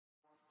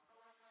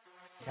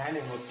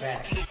Diamond was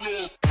back.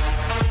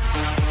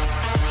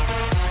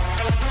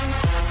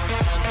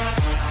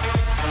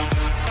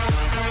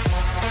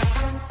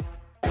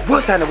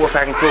 What's happening,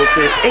 Wolfpack and Cool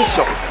Kids? It's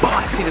your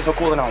boy, See This So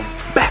Cool, and I'm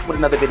back with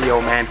another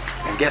video, man.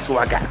 And guess who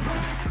I got?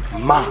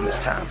 Mom this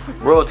time.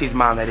 Royalty's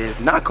mom, that is.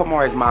 Not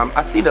Kamari's mom.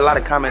 I see a lot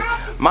of comments.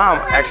 Mom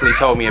actually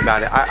told me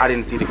about it. I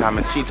didn't see the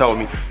comments. She told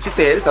me. She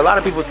said, there's a lot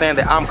of people saying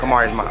that I'm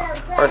Kamari's mom.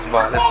 First of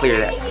all, let's clear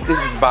that. This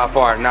is by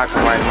far not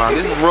Kamari's mom.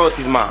 This is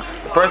Royalty's mom.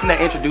 The person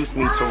that introduced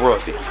me to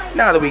Royalty.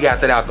 Now that we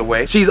got that out the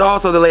way, she's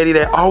also the lady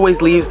that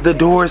always leaves the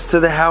doors to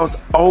the house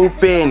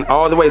open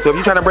all the way. So if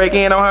you're trying to break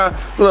in on her,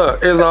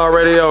 look, it's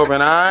already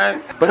open,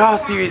 alright? But all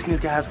seriousness,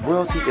 guys,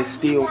 Royalty is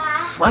still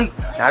asleep.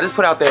 Now I just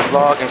put out that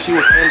vlog and she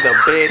was in the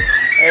bed.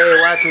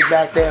 Hey, watch it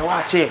back there,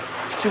 watch it.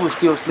 She was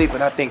still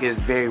sleeping. I think it's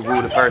very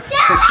rude of her,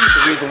 since she's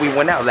the reason we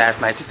went out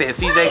last night. She said,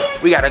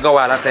 CJ, we gotta go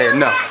out. I said,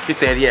 no. She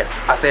said, yes.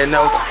 I said,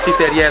 no. She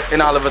said, yes,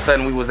 and all of a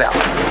sudden we was out.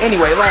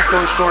 Anyway, long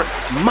story short,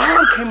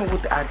 Mom came up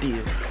with the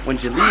idea when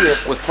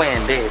Jalea was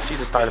playing dead. She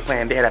just started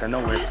playing dead out of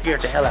nowhere. It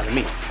scared the hell out of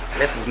me.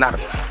 This was not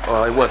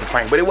it was a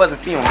prank, but it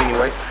wasn't filmed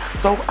anyway.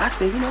 So I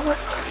said, you know what?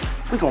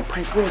 We're gonna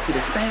prank Royalty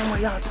the same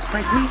way y'all just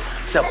prank me,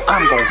 so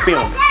I'm gonna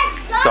film it.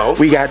 So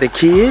we got the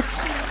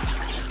kids.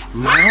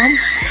 Mom?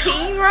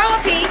 Team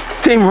Royalty.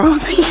 Team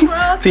Royalty.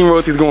 Team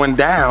Royalty's going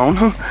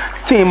down.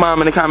 Team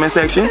Mom in the comment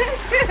section.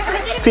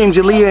 Team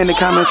Jalea in the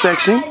comment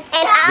section.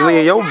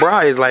 Jalea, your bra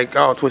is like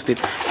all twisted.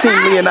 Team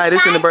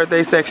Leonidas in the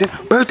birthday section.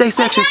 Birthday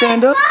section,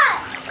 stand up.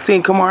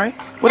 Team Kamari.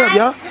 What up,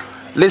 y'all?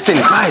 Listen,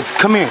 guys,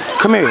 come here.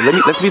 Come here.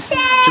 Let's be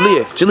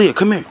Jalea,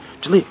 come here.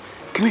 Jalea,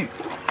 come here.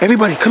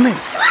 Everybody, come here.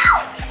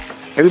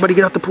 Everybody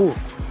get out the pool.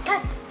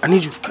 I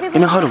need you in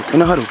the huddle.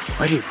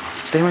 Right here.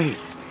 Stay right here.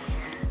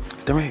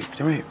 Stay right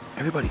here.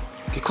 Everybody,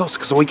 get close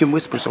so we can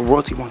whisper so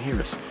Royalty won't hear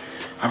us.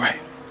 All right.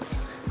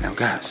 Now,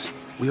 guys,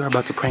 we are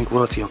about to prank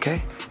Royalty,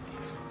 okay?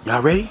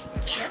 Y'all ready?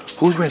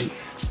 Who's ready?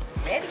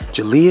 Ready.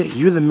 Jalea,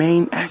 you're the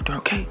main actor,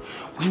 okay?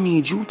 We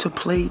need you to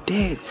play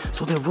dead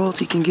so that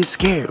Royalty can get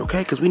scared, okay?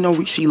 Because we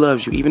know she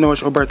loves you. Even though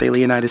it's your birthday,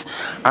 Leonidas,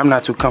 I'm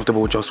not too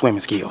comfortable with your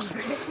swimming skills.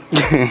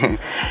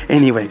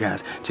 Anyway,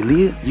 guys,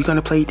 Jalea, you're going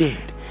to play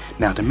dead.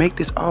 Now, to make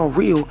this all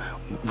real,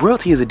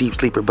 Royalty is a deep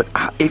sleeper, but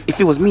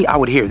if it was me, I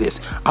would hear this.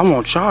 I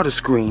want y'all to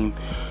scream,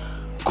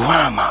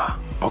 Grandma,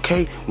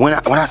 okay? When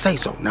I say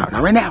so. Not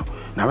right now.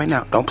 Not right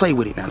now. Don't play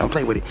with it now. Don't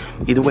play with it.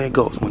 Either way it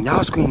goes. When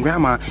y'all scream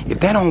Grandma,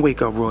 if that don't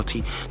wake up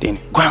Royalty, then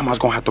Grandma's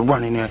gonna have to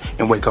run in there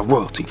and wake up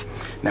Royalty.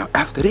 Now,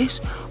 after this,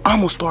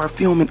 I'm gonna start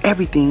filming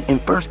everything in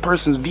first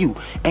person's view.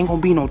 Ain't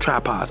gonna be no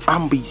tripods.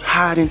 I'm gonna be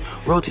hiding.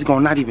 Royalty's gonna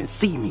not even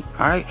see me,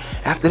 all right?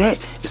 After that,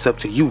 it's up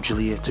to you,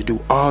 Jalea, to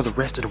do all the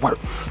rest of the work.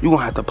 You're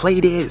gonna have to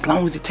play dead as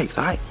long as it takes,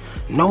 all right?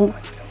 No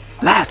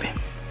laughing.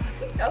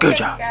 Okay, good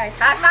job. Guys,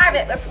 high five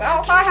it. Let's go.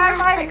 High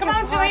five it. Come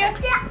on, Julia.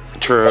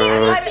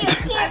 True.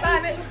 High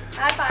five it.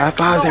 High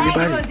fives,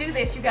 everybody. We're gonna do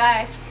this, you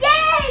guys. Yay!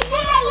 You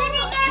didn't get me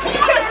a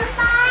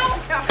high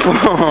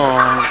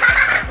Oh.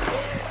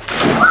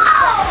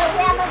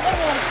 Grandma, give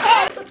me a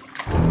kiss.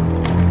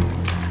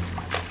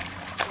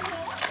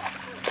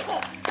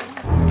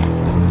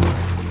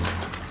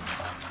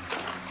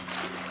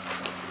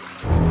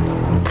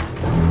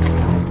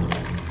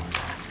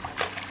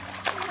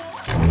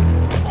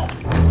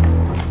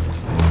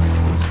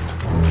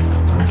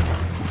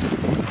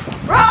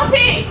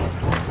 Royalty!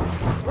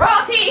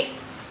 Royalty!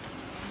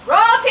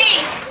 Royalty!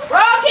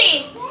 Royalty!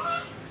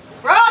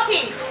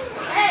 Royalty!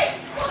 Hey!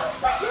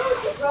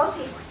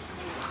 Royalty!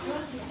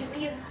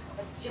 Jalea!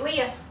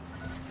 Jalea!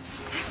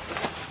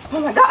 Oh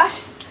my gosh!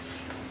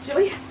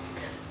 Jalea!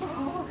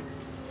 Oh.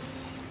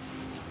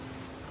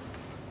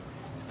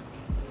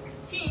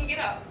 She didn't get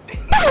up.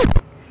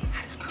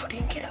 How this girl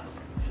didn't get up?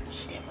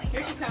 She didn't wake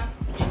Here up. she comes.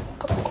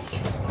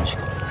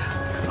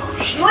 Oh,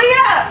 shit.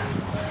 Jalea!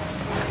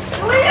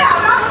 Jalea!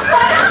 What's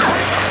going on?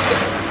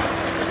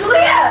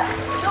 Jalea!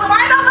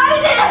 Why nobody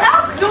didn't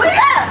help?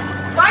 Jalea!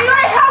 Why you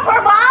ain't help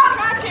her, Mom?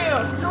 Got you.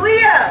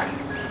 Jalea!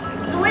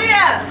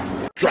 Jalea!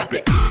 Drop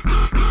it.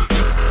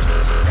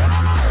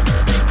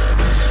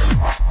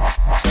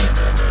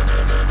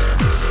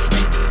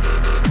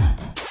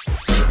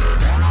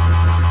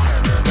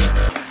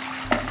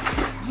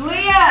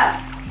 Jalea!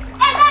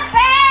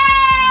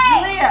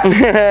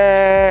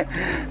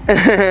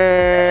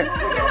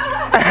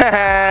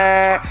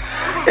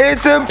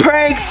 It's a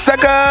prank,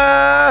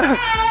 sucker!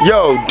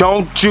 Yo,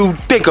 don't you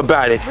think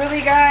about it.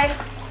 Really, guys?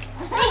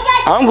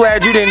 I'm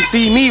glad you didn't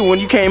see me when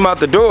you came out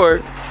the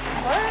door.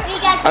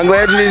 I'm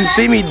glad you didn't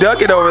see me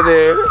ducking over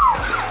there.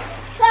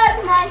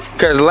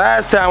 Because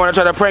last time when I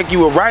tried to prank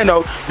you with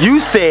Rhino, you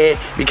said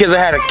because I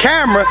had a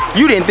camera,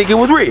 you didn't think it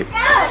was real.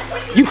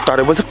 You thought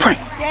it was a prank.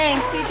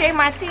 Dang, CJ,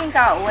 my thing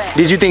got wet.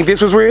 Did you think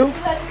this was real?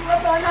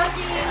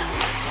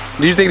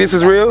 Did you think this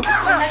was real?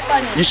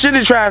 You should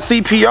have tried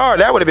CPR.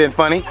 That would have been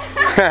funny.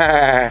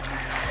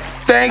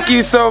 Thank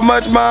you so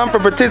much, Mom, for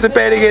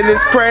participating in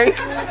this prank.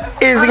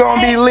 It's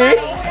gonna be lit.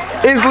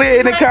 It's lit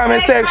in the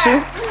comment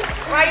section.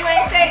 Why you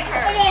ain't save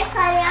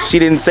her? She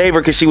didn't save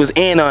her because she was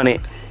in on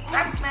it.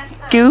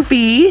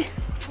 Goofy.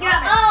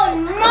 Yeah,